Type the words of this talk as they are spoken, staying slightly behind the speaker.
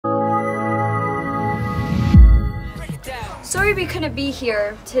Sorry we couldn't be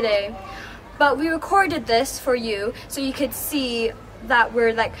here today, but we recorded this for you so you could see that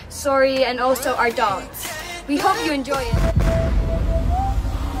we're like sorry and also our dance. We hope you enjoy it.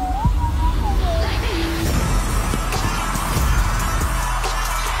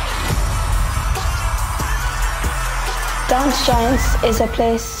 Dance Giants is a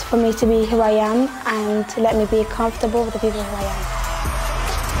place for me to be who I am and to let me be comfortable with the people who I am.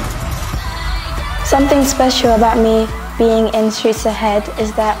 Something special about me being in Streetz Ahead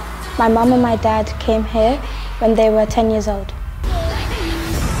is that my mum and my dad came here when they were 10 years old.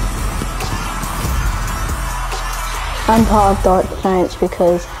 I'm part of Dance Giants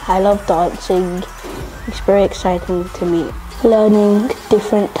because I love dancing. It's very exciting to me. Learning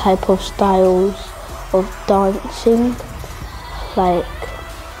different type of styles of dancing, like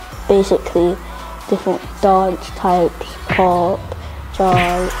basically different dance types, pop,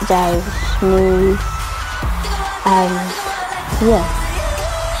 jazz, smooth, and yeah.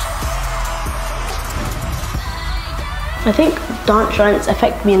 I think dance giants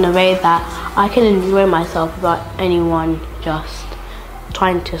affect me in a way that I can enjoy myself without anyone just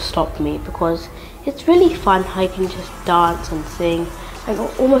trying to stop me, because it's really fun how you can just dance and sing and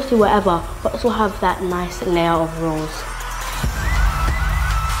almost do whatever, but also have that nice layer of rules.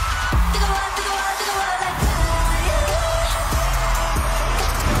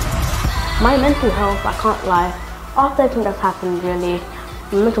 My mental health, I can't lie, after everything that's happened really,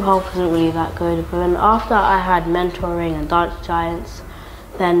 my mental health isn't really that good, but then after I had mentoring and Dance Giants,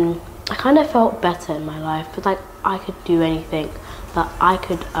 then I kind of felt better in my life. It's like I could do anything, that I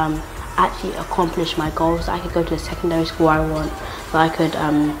could actually accomplish my goals, that I could go to the secondary school I want, that I could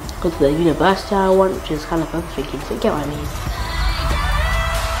go to the university I want, which is kind of overthinking, but you get what I mean.